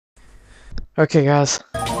Okay, guys.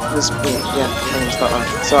 Yeah, I'm gonna start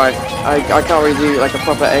that. Sorry, I can't really do like a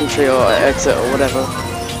proper entry or exit or whatever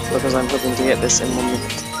because I'm hoping to get this in 1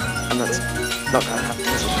 minute, and that's not gonna happen.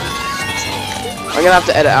 Is it? I'm gonna have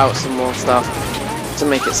to edit out some more stuff to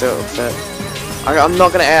make it so it'll fit. I'm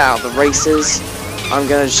not gonna edit out the races. I'm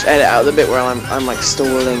gonna just edit out the bit where I'm like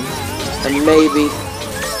stalling, and maybe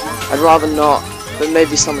I'd rather not, but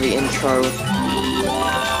maybe some of the intro.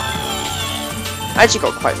 I actually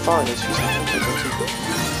got quite far in this.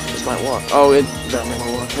 This might work. Oh, that might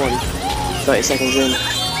work. 30 seconds in.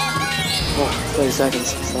 Oh, 30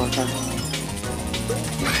 seconds. That's a long time.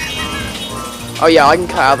 Oh yeah, I can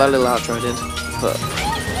cut out that little outro I did, but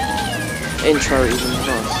intro even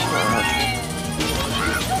plus.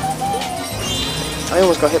 I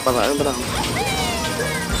almost got hit by that, but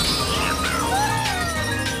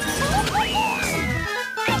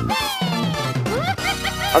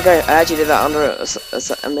okay, I actually did that under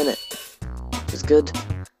a minute. It was good.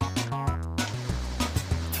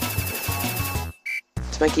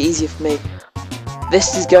 To make it easier for me,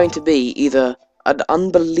 this is going to be either an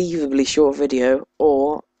unbelievably short video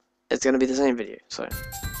or it's going to be the same video. So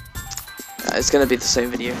it's going to be the same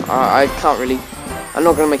video. I can't really. I'm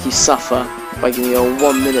not going to make you suffer by giving you a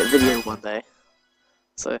 1 minute video one day.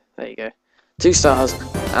 So there you go. 2 stars,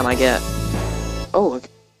 and I get. Oh,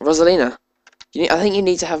 Rosalina. I think you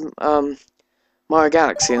need to have Mario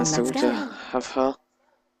Galaxy installed to have her.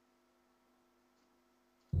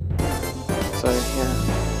 So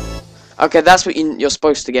yeah. Okay, that's what you're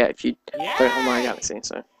supposed to get if you don't have Mario Galaxy.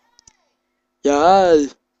 So yeah.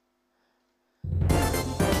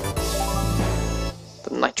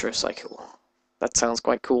 The Nitro Cycle. That sounds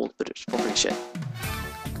quite cool, but it's probably shit.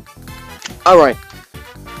 Alright.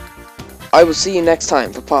 I will see you next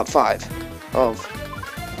time for part 5 of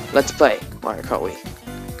Let's Play Mario Kart Wii.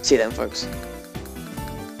 See you then, folks.